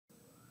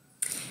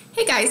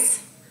Hey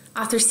guys,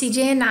 author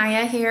CJ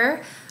Anaya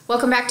here.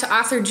 Welcome back to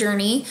Author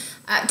Journey.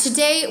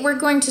 Today we're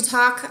going to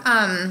talk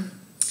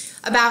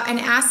about an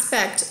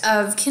aspect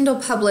of Kindle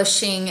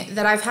publishing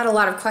that I've had a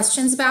lot of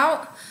questions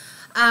about,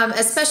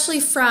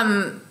 especially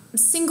from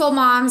single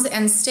moms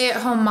and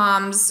stay-at-home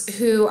moms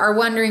who are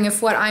wondering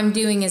if what I'm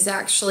doing is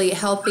actually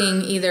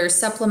helping either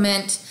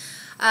supplement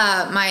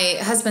my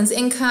husband's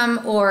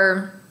income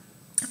or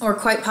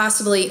quite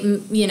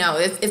possibly, you know,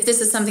 if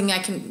this is something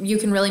you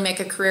can really make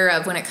a career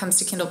of when it comes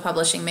to Kindle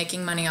publishing,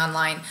 making money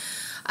online.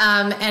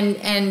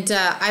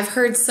 I've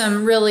heard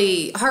some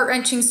really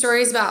heart-wrenching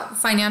stories about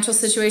financial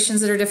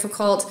situations that are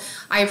difficult.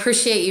 I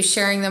appreciate you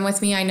sharing them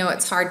with me. I know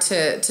it's hard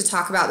to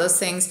talk about those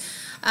things.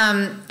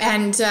 I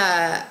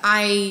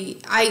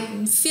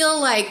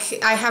feel like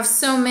I have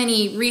so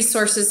many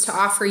resources to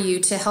offer you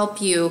to help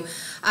you.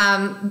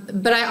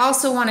 But I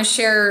also want to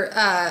share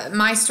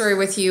my story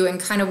with you and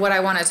kind of what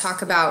I want to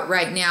talk about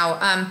right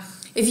now.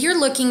 If you're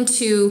looking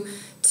to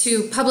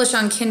publish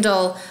on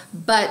Kindle,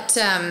 but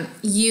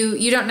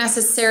you don't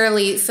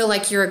necessarily feel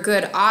like you're a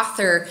good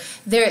author,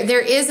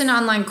 there is an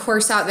online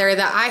course out there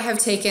that I have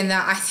taken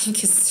that I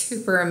think is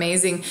super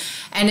amazing,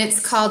 and it's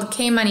called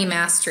K-Money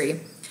Mastery.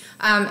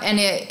 And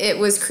it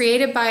was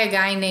created by a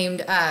guy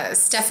named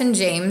Stephen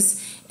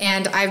James.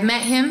 And I've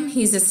met him.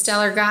 He's a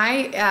stellar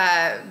guy,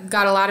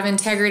 got a lot of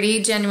integrity,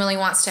 genuinely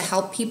wants to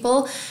help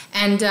people.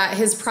 And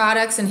his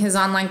products and his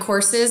online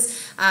courses,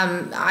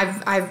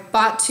 I've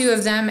bought 2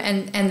 of them,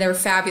 and they're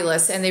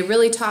fabulous. And they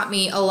really taught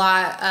me a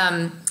lot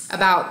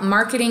about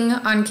marketing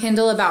on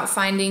Kindle, about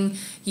finding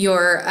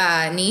your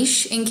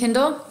niche in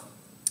Kindle,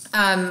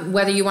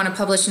 whether you want to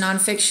publish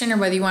nonfiction or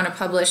whether you want to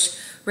publish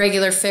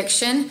regular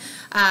fiction,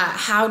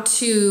 how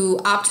to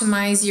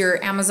optimize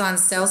your Amazon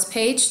sales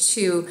page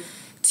to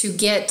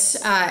get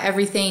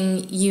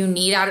everything you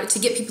need out of it, to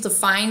get people to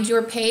find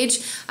your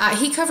page.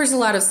 He covers a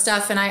lot of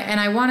stuff, and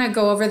I want to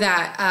go over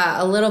that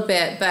a little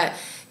bit, but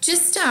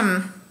just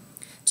a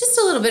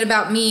little bit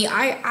about me.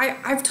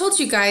 I've told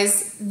you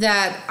guys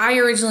that I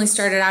originally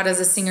started out as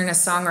a singer and a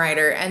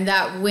songwriter, and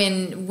that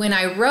when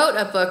I wrote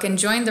a book and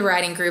joined the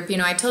writing group, you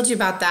know, I told you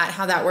about that,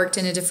 how that worked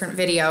in a different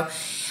video.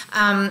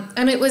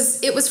 And it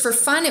was for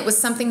fun. It was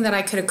something that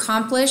I could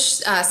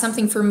accomplish,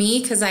 something for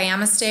me, because I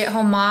am a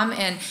stay-at-home mom,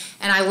 and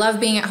I love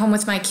being at home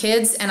with my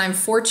kids, and I'm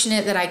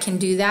fortunate that I can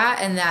do that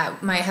and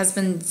that my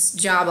husband's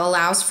job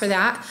allows for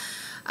that.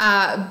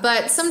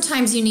 But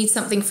sometimes you need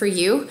something for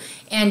you,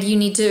 and you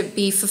need to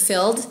be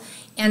fulfilled.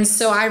 And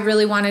so I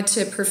really wanted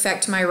to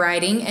perfect my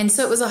writing. And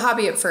so it was a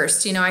hobby at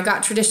first. You know, I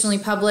got traditionally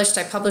published.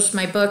 I published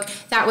my book.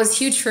 That was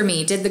huge for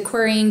me. Did the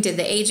querying, did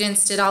the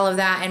agents, did all of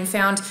that, and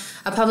found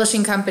a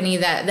publishing company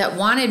that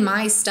wanted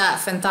my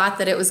stuff and thought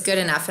that it was good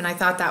enough. And I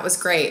thought that was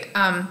great.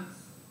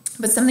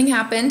 But something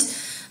happened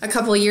a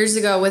couple of years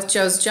ago with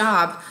Joe's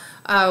job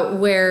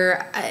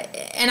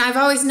and I've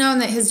always known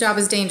that his job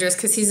is dangerous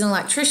because he's an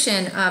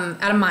electrician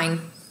at a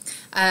mine,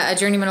 a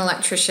journeyman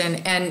electrician.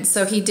 And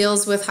so he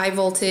deals with high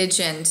voltage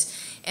and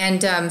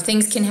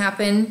things can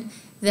happen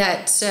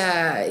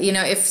that, you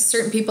know, if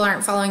certain people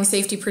aren't following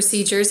safety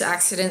procedures,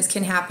 accidents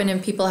can happen,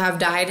 and people have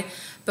died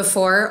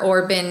before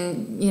or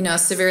been, you know,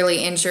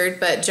 severely injured.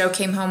 But Joe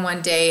came home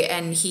one day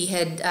and he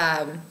had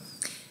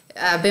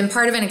been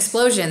part of an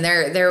explosion.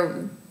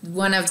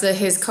 One of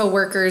his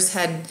co-workers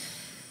had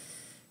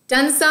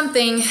done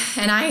something,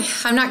 and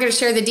I'm not going to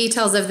share the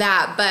details of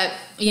that, but,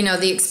 you know,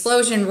 the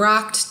explosion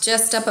rocked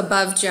just up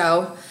above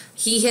Joe.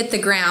 He hit the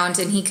ground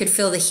and he could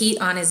feel the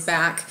heat on his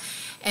back.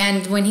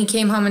 And when he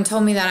came home and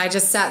told me that, I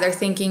just sat there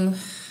thinking,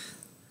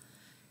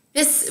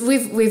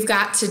 we've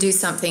got to do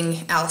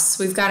something else.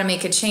 We've got to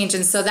make a change.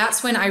 And so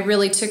that's when I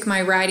really took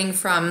my writing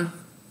from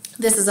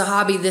this is a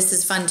hobby, this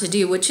is fun to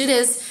do, which it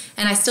is,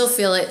 and I still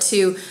feel it,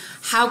 to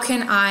how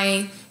can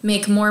I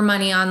make more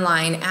money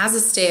online as a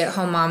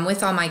stay-at-home mom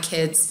with all my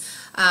kids,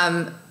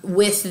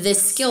 with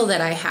this skill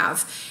that I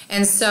have.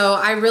 And so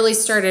I really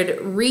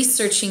started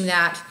researching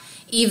that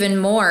even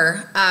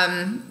more,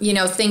 you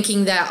know,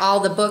 thinking that all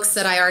the books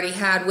that I already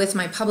had with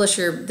my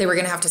publisher, they were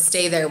going to have to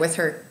stay there with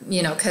her,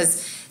 you know,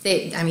 because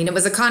it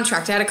was a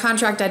contract. I had a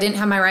contract. I didn't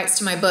have my rights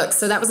to my books.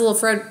 So that was a little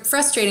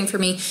frustrating for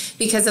me,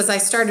 because as I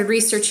started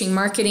researching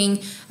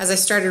marketing, as I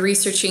started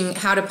researching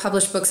how to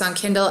publish books on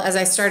Kindle, as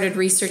I started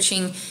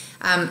researching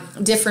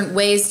different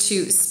ways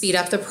to speed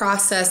up the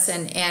process,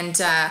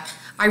 and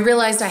I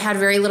realized I had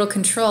very little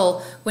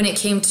control when it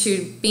came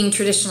to being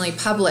traditionally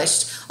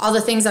published. All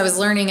the things I was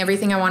learning,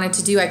 everything I wanted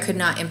to do, I could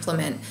not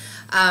implement.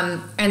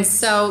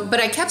 But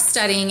I kept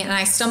studying, and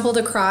I stumbled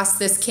across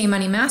this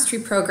K-Money Mastery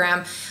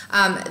program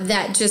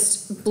that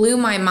just blew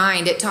my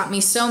mind. It taught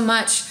me so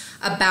much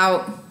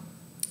about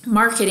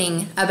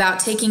marketing, about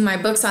taking my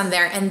books on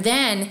there, and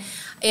then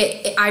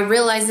I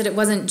realized that it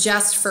wasn't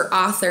just for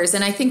authors.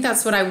 And I think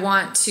that's what I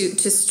want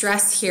to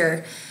stress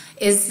here,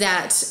 is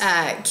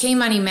that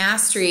K-Money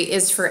Mastery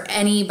is for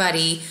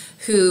anybody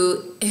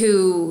who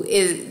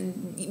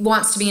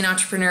wants to be an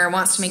entrepreneur,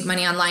 wants to make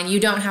money online. You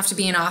don't have to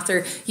be an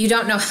author. You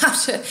don't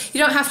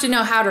have to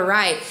know how to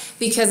write,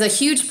 because a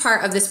huge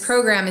part of this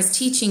program is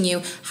teaching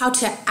you how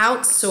to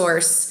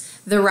outsource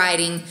the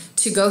writing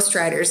to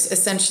ghostwriters,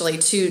 essentially,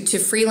 to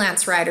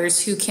freelance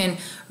writers who can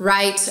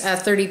write a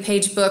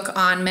 30-page book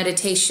on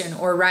meditation,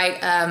 or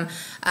write a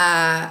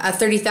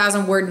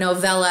 30,000-word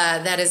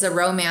novella that is a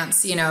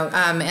romance,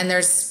 and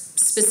there's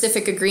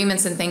specific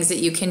agreements and things that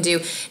you can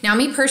do. Now,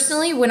 me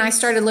personally, when I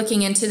started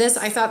looking into this,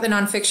 I thought the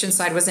nonfiction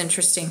side was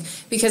interesting,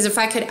 because if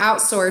I could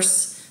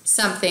outsource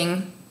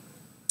something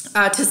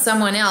to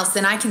someone else,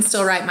 then I can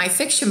still write my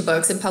fiction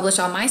books and publish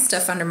all my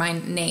stuff under my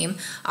name,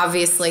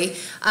 obviously.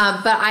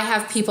 But I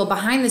have people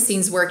behind the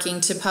scenes working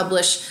to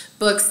publish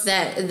books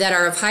that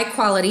are of high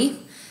quality,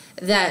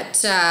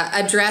 that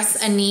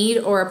address a need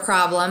or a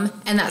problem,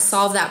 and that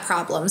solve that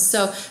problem.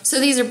 So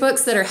these are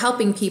books that are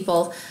helping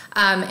people.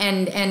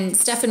 And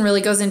Stefan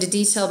really goes into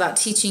detail about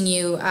teaching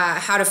you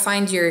how to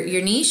find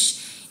your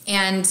niche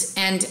and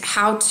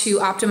how to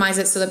optimize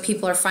it so that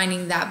people are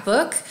finding that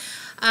book.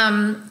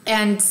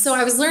 And so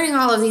I was learning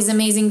all of these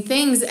amazing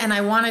things, and I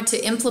wanted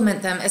to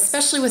implement them,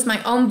 especially with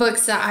my own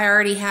books that I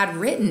already had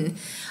written,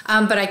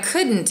 but I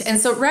couldn't. And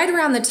so right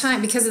around the time,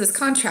 because of this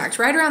contract,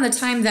 right around the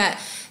time that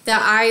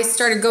I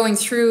started going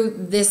through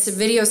this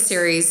video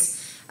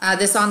series,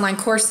 this online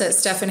course that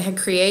Stefan had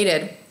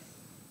created,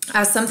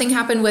 something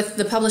happened with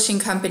the publishing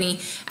company.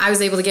 I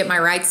was able to get my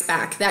rights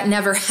back. That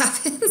never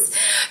happens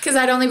because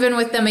I'd only been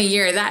with them a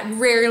year. That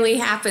rarely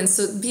happens.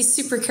 So be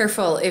super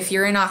careful if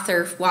you're an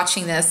author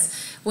watching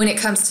this when it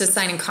comes to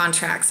signing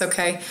contracts,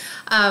 okay?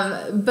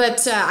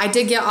 But I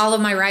did get all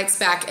of my rights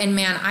back, and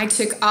man, I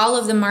took all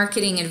of the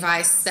marketing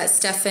advice that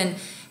Stefan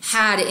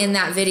had in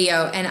that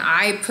video, and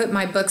I put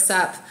my books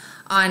up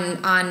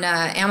on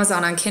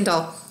Amazon on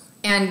Kindle,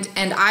 and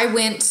I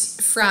went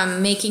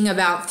from making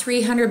about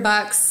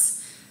 $300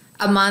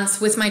 a month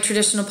with my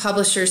traditional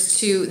publishers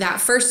to that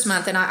first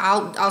month, and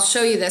I'll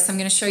show you this. I'm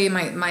going to show you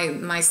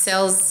my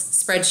sales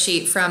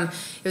spreadsheet from,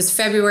 it was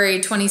February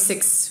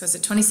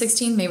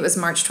 2016? Maybe it was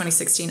March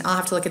 2016. I'll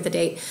have to look at the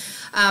date.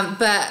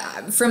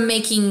 But from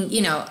making,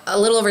 a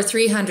little over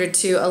 $300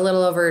 to a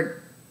little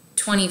over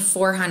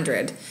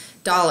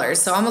 $2,400,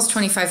 so almost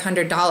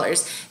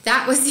 $2,500.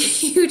 That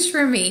was huge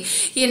for me,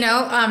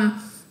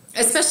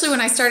 especially when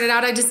I started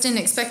out. I just didn't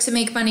expect to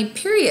make money,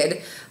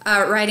 period,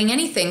 writing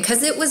anything,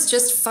 because it was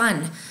just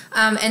fun.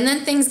 And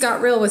then things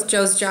got real with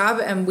Joe's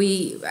job,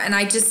 and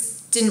I just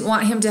didn't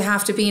want him to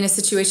have to be in a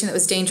situation that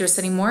was dangerous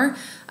anymore.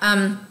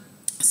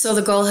 So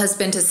the goal has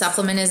been to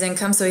supplement his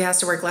income, so he has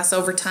to work less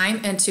overtime,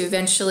 and to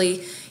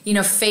eventually,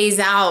 phase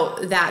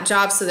out that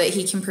job so that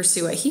he can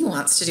pursue what he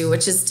wants to do,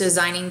 which is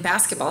designing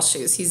basketball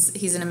shoes.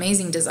 He's an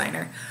amazing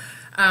designer.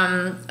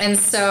 And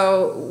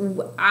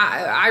so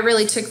I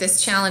really took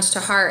this challenge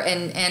to heart,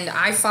 and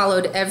I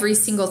followed every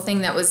single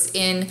thing that was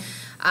in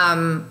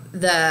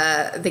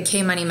the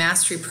K-Money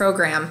Mastery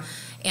program.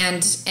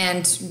 And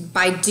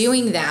by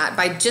doing that,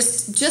 by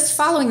just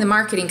following the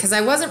marketing, because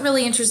I wasn't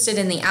really interested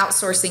in the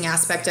outsourcing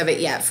aspect of it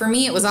yet. For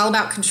me, it was all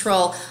about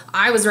control.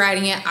 I was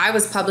writing it. I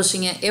was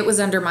publishing it. It was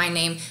under my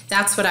name.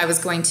 That's what I was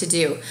going to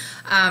do,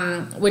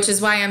 which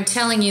is why I'm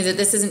telling you that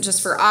this isn't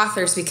just for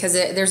authors, because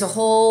there's a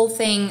whole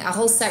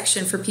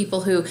section for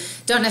people who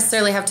don't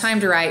necessarily have time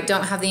to write,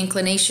 don't have the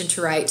inclination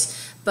to write,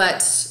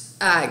 but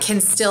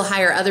can still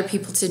hire other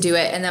people to do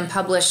it and then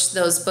publish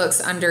those books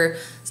under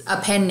a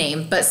pen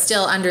name, but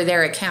still under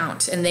their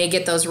account, and they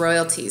get those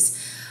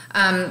royalties.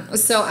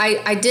 So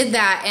I did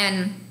that,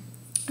 and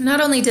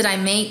not only did I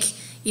make,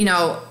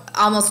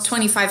 almost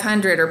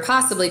 $2,500 or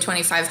possibly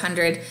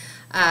 $2,500,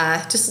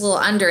 just a little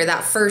under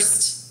that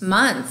first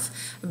month,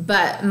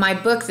 but my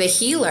book, The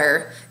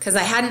Healer, because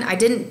I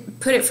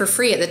didn't put it for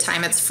free at the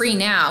time, it's free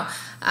now.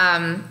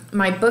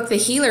 My book, The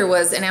Healer,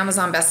 was an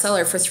Amazon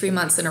bestseller for 3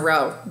 months in a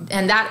row.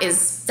 And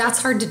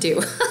that's hard to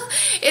do.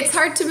 It's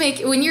hard to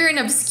make when you're an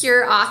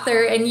obscure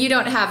author and you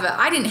don't have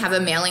I didn't have a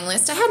mailing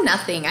list. I had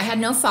nothing. I had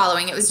no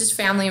following. It was just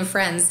family and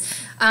friends.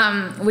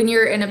 When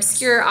you're an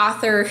obscure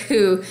author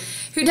who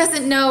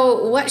doesn't know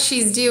what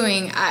she's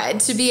doing,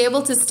 to be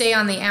able to stay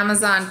on the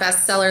Amazon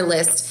bestseller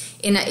list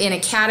in a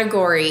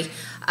category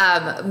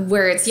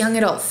where it's young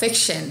adult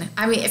fiction,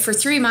 I mean, for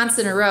 3 months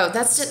in a row,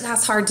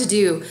 that's hard to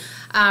do.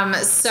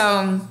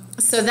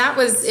 So that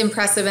was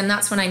impressive, and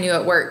that's when I knew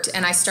it worked,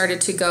 and I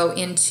started to go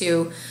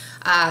into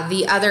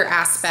the other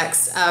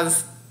aspects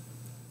of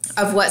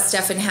what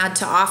Stefan had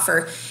to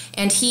offer.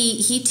 And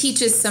he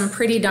teaches some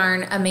pretty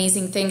darn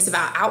amazing things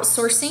about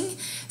outsourcing.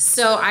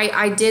 So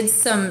I did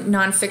some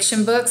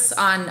nonfiction books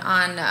on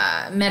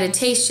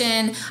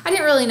meditation. I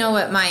didn't really know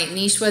what my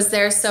niche was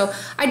there, so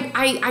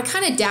I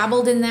kind of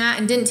dabbled in that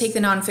and didn't take the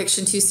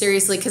nonfiction too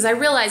seriously, because I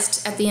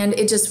realized at the end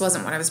it just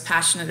wasn't what I was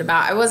passionate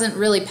about. I wasn't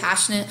really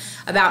passionate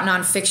about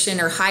nonfiction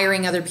or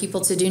hiring other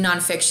people to do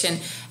nonfiction.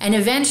 And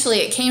eventually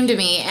it came to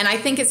me, and I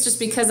think it's just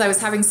because I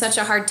was having such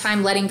a hard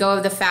time letting go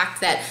of the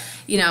fact that,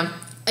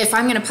 if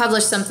I'm going to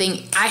publish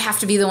something, I have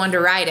to be the one to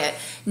write it.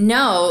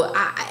 No,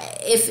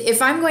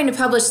 if I'm going to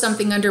publish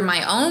something under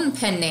my own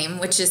pen name,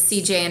 which is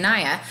CJ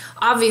Anaya,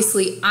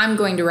 obviously I'm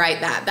going to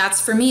write that.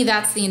 That's, for me,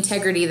 that's the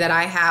integrity that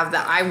I have,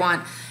 that I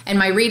want. And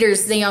my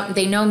readers,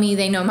 they know me,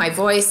 they know my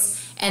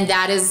voice, and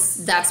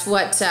that's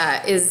what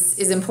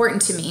is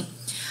important to me.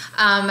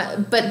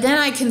 But then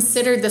I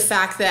considered the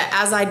fact that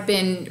as I'd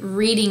been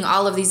reading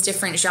all of these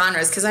different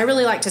genres, because I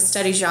really like to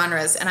study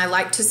genres and I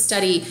like to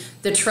study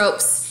the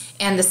tropes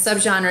and the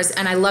subgenres,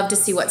 and I love to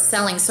see what's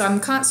selling. So I'm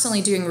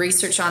constantly doing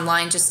research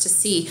online just to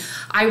see.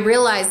 I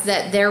realized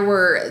that there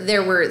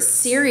were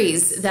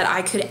series that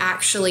I could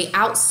actually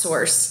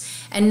outsource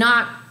and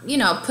not,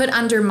 put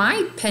under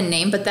my pen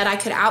name, but that I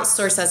could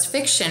outsource as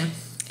fiction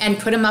and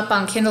put them up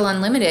on Kindle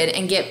Unlimited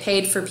and get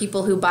paid for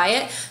people who buy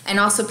it and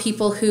also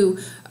people who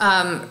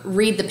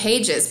read the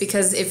pages.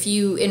 Because if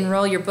you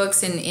enroll your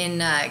books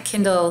in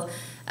Kindle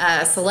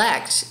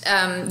Select,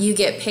 you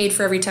get paid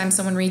for every time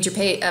someone reads your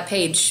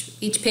page.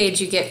 Each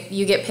page you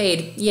get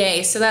paid.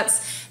 Yay! So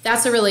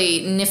that's a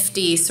really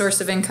nifty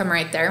source of income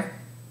right there.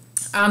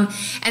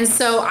 And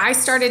so I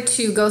started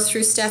to go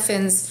through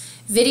Stefan's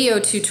video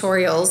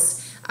tutorials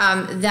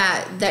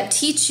that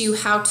teach you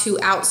how to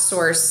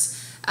outsource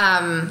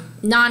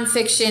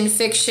nonfiction,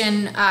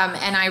 fiction,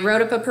 and I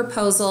wrote up a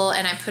proposal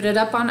and I put it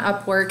up on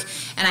Upwork,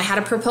 and I had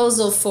a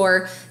proposal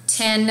for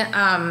 10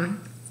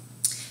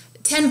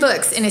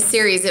 books in a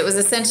series. It was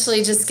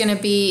essentially just going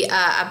to be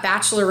a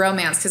bachelor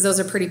romance, because those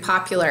are pretty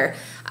popular.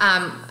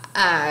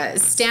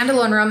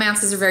 Standalone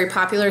romances are very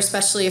popular,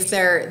 especially if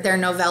they're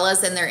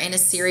novellas and they're in a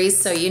series.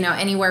 So,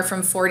 anywhere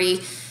from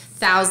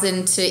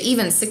 40,000 to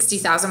even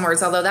 60,000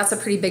 words, although that's a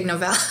pretty big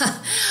novella.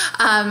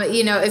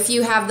 If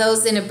you have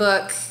those in a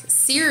book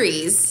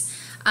series,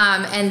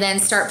 and then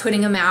start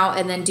putting them out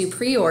and then do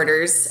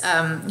pre-orders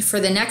for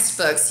the next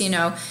books,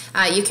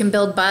 you can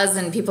build buzz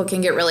and people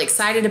can get really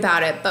excited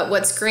about it. But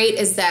what's great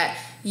is that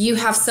you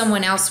have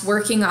someone else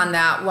working on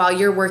that while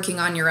you're working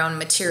on your own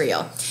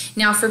material.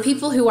 Now, for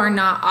people who are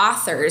not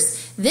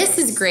authors, this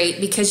is great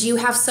because you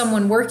have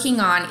someone working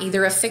on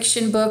either a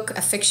fiction book,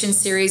 a fiction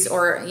series,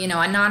 or, a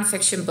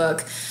nonfiction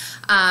book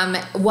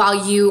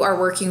while you are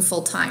working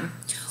full-time.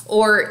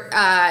 Or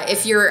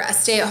if you're a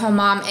stay-at-home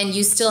mom and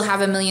you still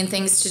have a million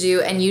things to do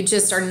and you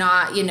just are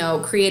not,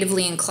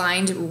 creatively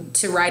inclined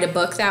to write a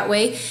book that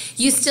way,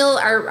 you still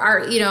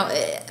are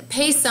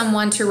pay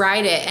someone to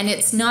write it, and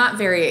it's not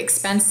very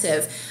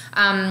expensive.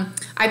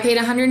 I paid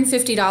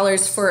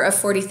 $150 for a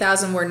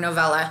 40,000-word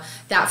novella,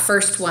 that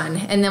first one,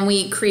 and then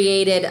we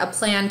created a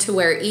plan to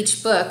where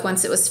each book,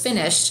 once it was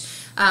finished,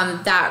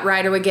 that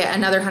writer would get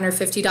another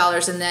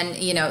 $150, and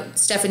then,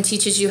 Stefan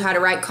teaches you how to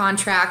write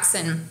contracts,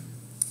 and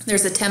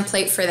there's a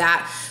template for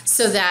that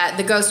so that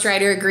the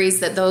ghostwriter agrees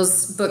that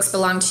those books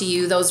belong to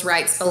you, those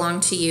rights belong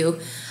to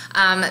you.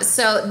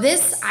 So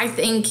this, I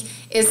think,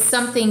 is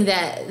something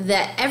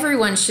that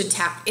everyone should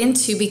tap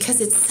into because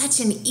it's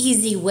such an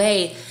easy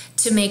way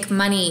to make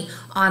money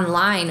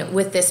online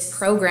with this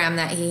program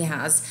that he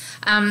has.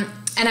 And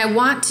I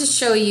want to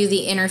show you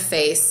the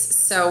interface.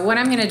 So what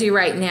I'm going to do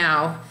right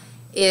now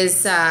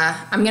is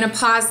I'm going to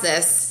pause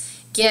this,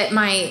 get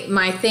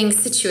my thing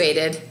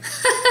situated,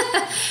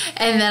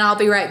 and then I'll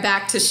be right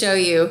back to show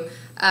you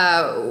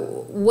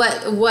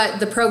what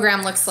the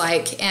program looks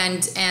like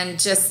and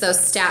just those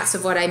stats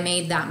of what I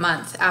made that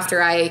month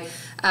after I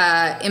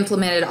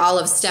implemented all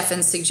of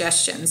Stefan's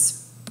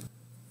suggestions.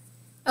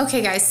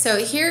 Okay guys, so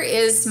here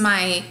is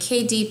my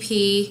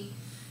KDP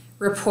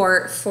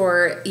report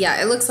for,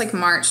 it looks like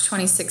March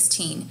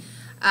 2016.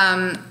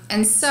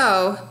 And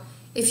so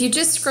if you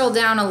just scroll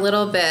down a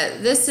little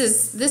bit, this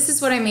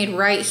is what I made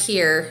right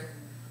here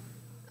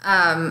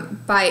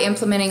by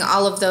implementing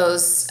all of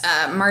those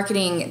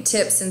marketing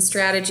tips and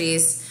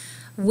strategies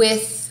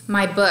with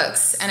my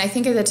books. And I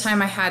think at the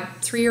time I had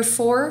 3 or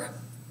 4.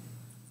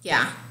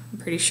 Yeah, I'm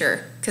pretty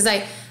sure. Because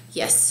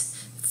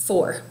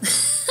 4.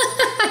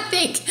 I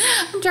think.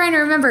 I'm trying to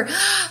remember.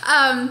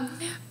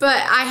 But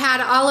I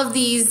had all of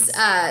these,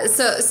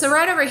 so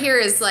right over here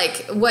is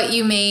like what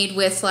you made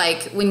with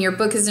like when your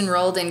book is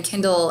enrolled in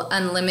Kindle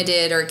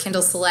Unlimited or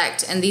Kindle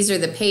Select, and these are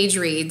the page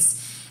reads,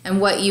 and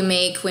what you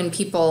make when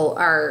people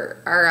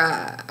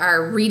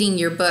are reading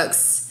your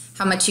books,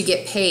 how much you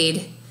get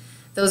paid.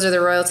 Those are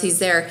the royalties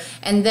there.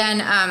 And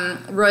then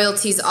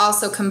royalties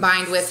also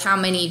combined with how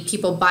many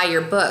people buy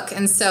your book.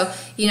 And so,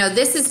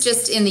 this is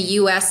just in the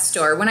US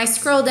store. When I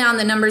scroll down,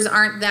 the numbers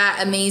aren't that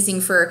amazing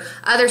for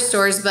other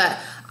stores, but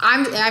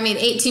I mean,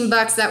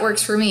 $18, that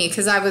works for me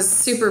because I was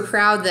super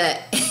proud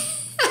that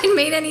I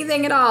made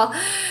anything at all.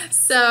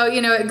 So,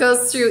 it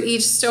goes through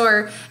each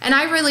store. And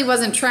I really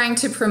wasn't trying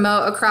to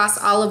promote across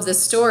all of the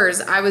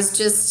stores. I was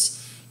just,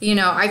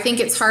 I think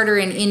it's harder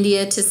in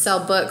India to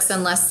sell books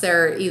unless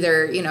they're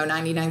either,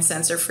 99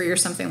 cents or free or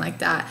something like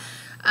that.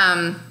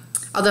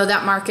 Although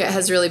that market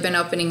has really been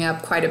opening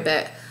up quite a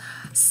bit.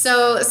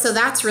 So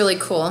that's really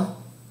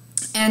cool.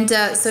 And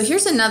so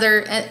here's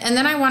another, and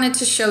then I wanted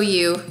to show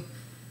you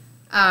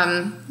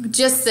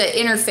just the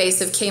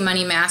interface of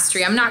K-Money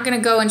Mastery. I'm not going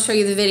to go and show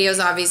you the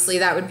videos, obviously.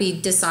 That would be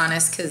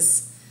dishonest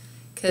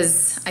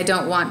because I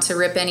don't want to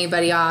rip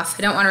anybody off.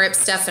 I don't want to rip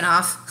Stefan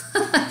off.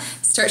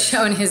 Start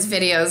showing his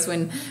videos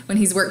when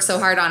he's worked so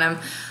hard on them.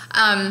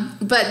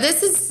 But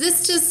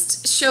this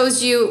just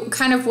shows you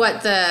kind of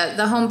what the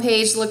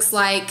homepage looks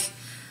like,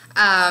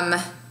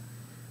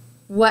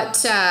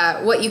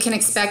 what you can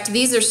expect.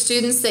 These are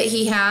students that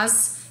he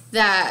has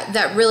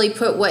that really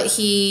put what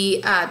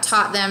he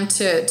taught them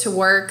to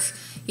work.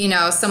 You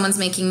know, someone's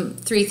making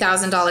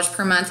 $3,000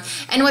 per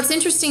month. And what's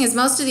interesting is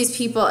most of these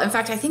people, in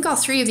fact, I think all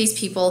three of these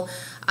people,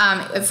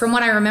 from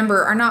what I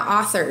remember, are not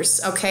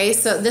authors, okay?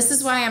 So this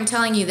is why I'm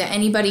telling you that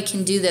anybody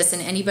can do this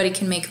and anybody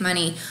can make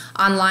money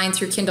online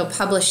through Kindle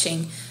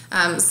publishing.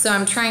 So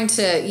I'm trying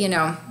to, you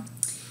know,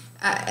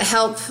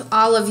 help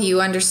all of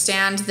you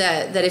understand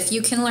that if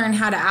you can learn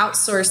how to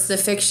outsource the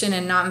fiction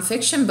and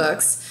nonfiction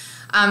books,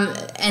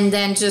 and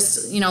then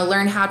just, you know,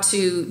 learn how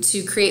to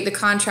create the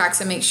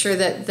contracts and make sure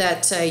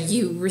that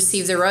you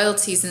receive the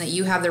royalties and that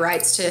you have the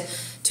rights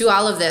to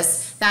all of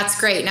this, that's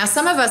great. Now,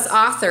 some of us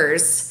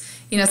authors,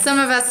 you know, some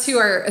of us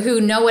who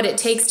know what it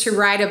takes to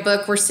write a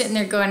book, we're sitting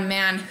there going,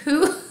 man,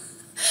 who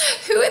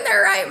in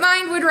their right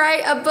mind would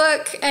write a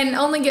book and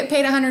only get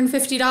paid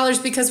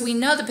 $150, because we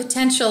know the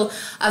potential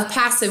of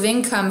passive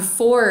income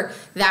for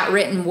that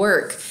written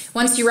work.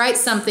 Once you write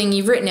something,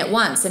 you've written it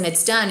once and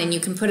it's done, and you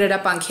can put it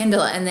up on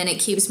Kindle, and then it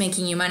keeps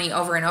making you money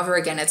over and over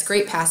again. It's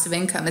great passive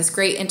income. It's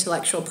great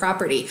intellectual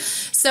property.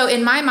 So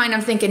in my mind,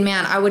 I'm thinking,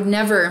 man, I would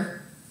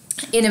never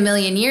in a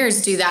million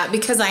years do that,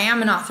 because I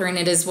am an author and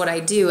it is what I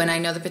do, and I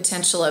know the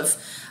potential of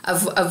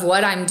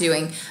what I'm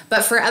doing.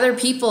 But for other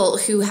people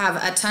who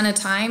have a ton of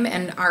time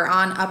and are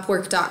on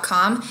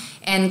Upwork.com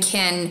and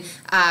can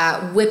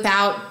whip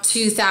out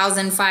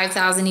 2,000,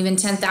 5,000, even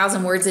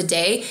 10,000 words a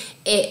day,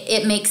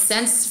 it makes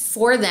sense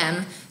for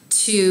them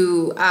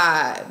to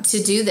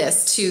do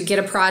this, to get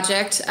a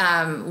project,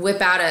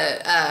 whip out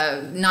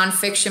a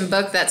nonfiction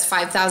book that's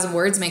 5,000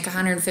 words, make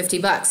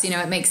 $150. You know,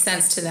 it makes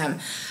sense to them.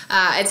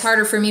 It's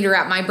harder for me to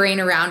wrap my brain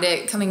around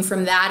it coming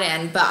from that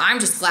end, but I'm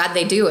just glad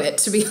they do it,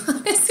 to be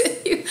honest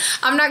with you.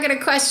 I'm not going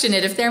to question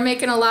it. If they're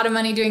making a lot of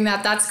money doing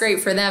that, that's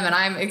great for them, and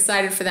I'm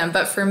excited for them.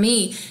 But for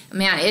me,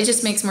 man, it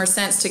just makes more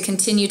sense to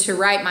continue to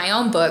write my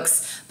own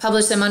books,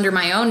 publish them under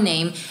my own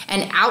name,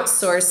 and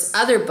outsource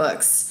other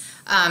books.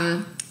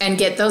 And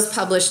get those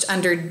published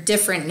under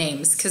different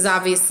names, because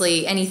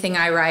obviously anything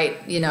I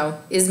write, you know,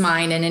 is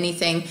mine, and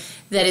anything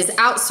that is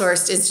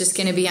outsourced is just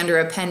going to be under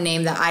a pen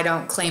name that I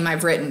don't claim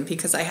I've written,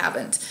 because I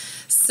haven't.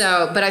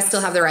 So, but I still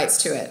have the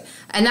rights to it.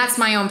 And that's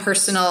my own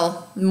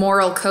personal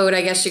moral code,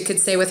 I guess you could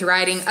say, with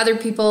writing. Other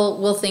people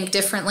will think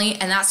differently,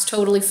 and that's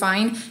totally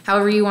fine,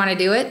 however you want to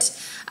do it.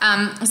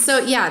 So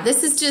yeah,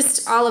 this is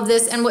just all of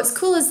this. And what's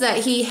cool is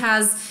that he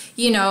has,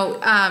 you know,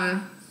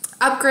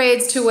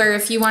 upgrades to where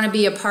if you want to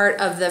be a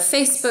part of the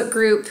Facebook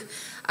group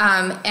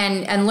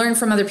and learn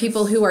from other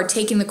people who are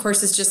taking the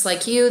courses just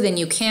like you, then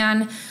you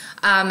can.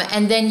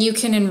 And then you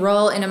can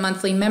enroll in a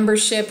monthly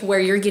membership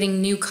where you're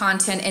getting new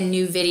content and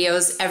new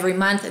videos every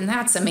month, and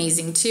that's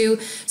amazing too.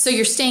 So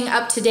you're staying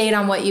up to date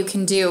on what you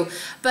can do.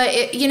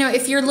 But you know,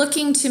 if you're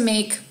looking to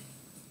make,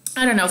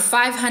 I don't know,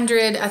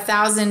 $500, $1,000,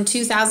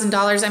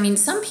 $2,000, I mean,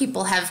 some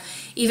people have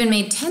even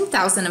made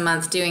 $10,000 a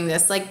month doing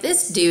this, like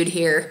this dude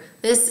here.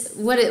 This,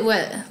 what,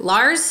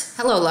 Lars?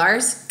 Hello,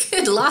 Lars.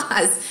 Good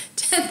laws.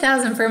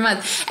 10,000 per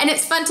month. And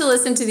it's fun to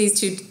listen to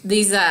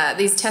these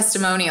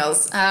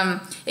testimonials.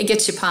 It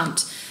gets you pumped.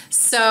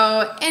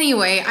 So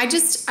anyway,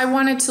 I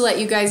wanted to let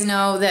you guys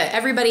know that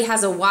everybody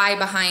has a why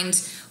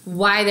behind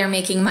why they're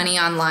making money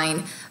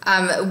online.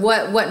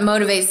 What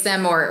motivates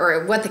them,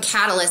 or what the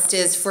catalyst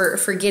is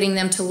for getting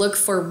them to look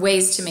for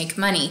ways to make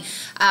money.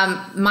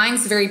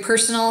 Mine's very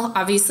personal.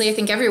 Obviously, I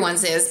think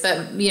everyone's is,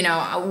 but you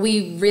know,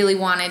 we really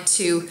wanted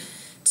to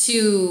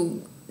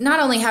not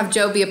only have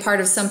Joe be a part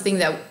of something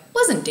that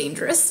wasn't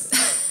dangerous,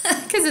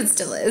 because it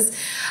still is,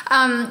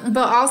 but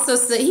also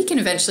so that he can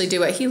eventually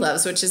do what he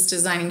loves, which is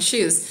designing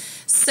shoes.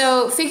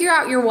 So figure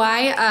out your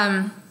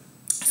why.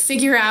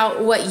 Figure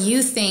out what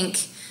you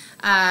think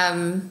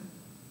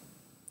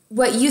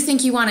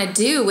you want to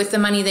do with the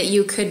money that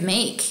you could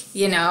make,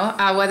 you know,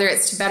 whether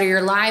it's to better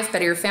your life,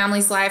 better your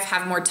family's life,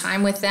 have more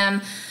time with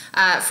them.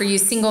 For you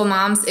single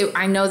moms,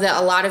 I know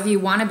that a lot of you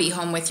want to be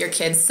home with your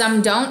kids.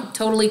 Some don't.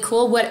 Totally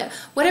cool.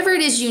 Whatever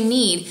it is you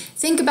need,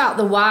 think about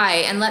the why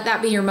and let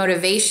that be your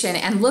motivation,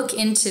 and look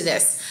into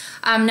this.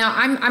 Now,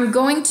 I'm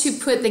going to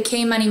put the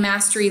K-Money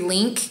Mastery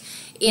link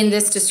in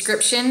this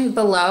description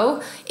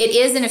below. It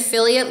is an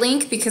affiliate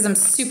link because I'm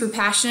super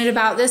passionate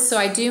about this, so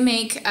I do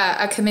make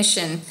a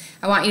commission.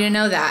 I want you to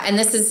know that. And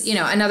this is, you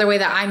know, another way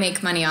that I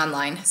make money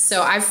online.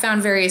 So I've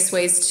found various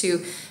ways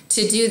to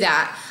do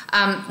that.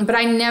 But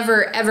I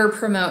never ever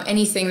promote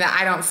anything that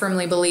I don't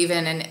firmly believe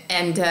in,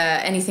 and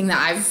anything that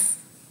I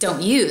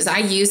don't use. I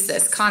use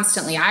this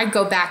constantly. I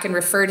go back and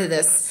refer to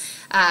this,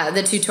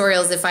 the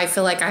tutorials, if I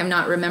feel like I'm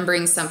not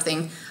remembering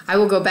something. I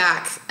will go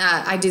back.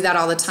 I do that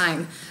all the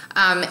time.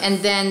 And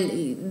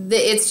then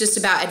it's just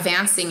about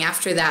advancing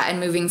after that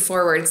and moving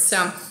forward.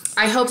 So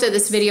I hope that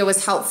this video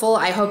was helpful.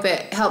 I hope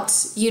it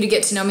helped you to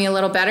get to know me a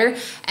little better.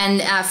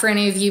 And for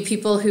any of you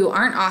people who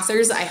aren't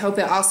authors, I hope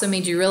it also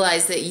made you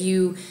realize that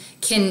you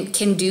can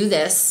do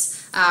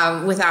this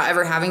without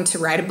ever having to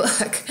write a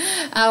book,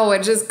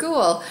 which is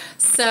cool.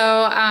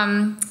 So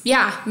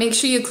yeah, make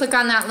sure you click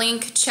on that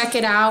link, check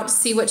it out,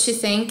 see what you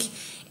think.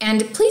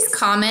 And please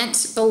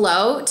comment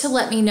below to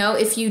let me know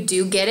if you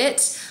do get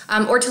it.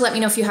 or to let me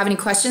know if you have any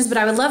questions. But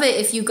I would love it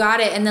if you got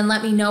it and then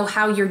let me know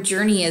how your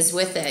journey is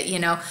with it.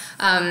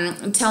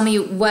 Tell me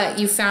what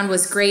you found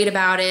was great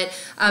about it.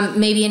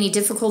 Maybe any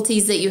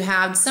difficulties that you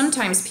have.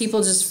 Sometimes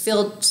people just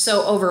feel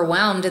so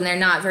overwhelmed and they're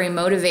not very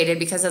motivated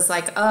because it's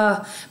like,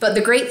 oh. But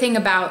the great thing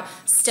about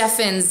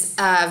Stefan's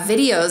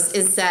videos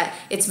is that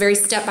it's very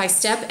step by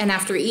step, and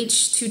after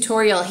each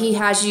tutorial he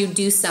has you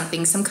do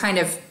something, some kind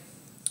of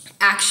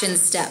action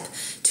step,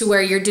 to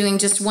where you're doing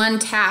just one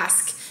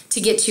task to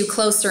get you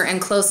closer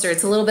and closer.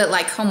 It's a little bit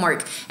like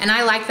homework, and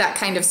I like that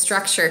kind of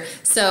structure.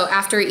 So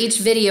after each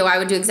video I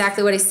would do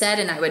exactly what he said,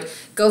 and I would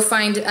go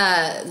find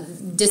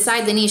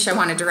decide the niche I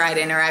wanted to write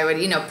in, or I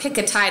would pick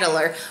a title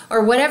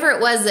or whatever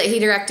it was that he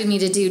directed me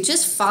to do.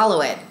 Just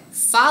follow it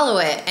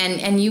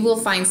and you will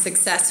find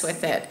success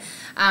with it.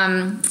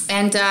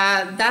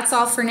 That's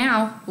all for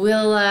now.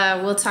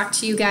 We'll talk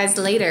to you guys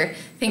later.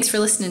 Thanks for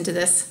listening to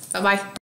this. Bye-bye.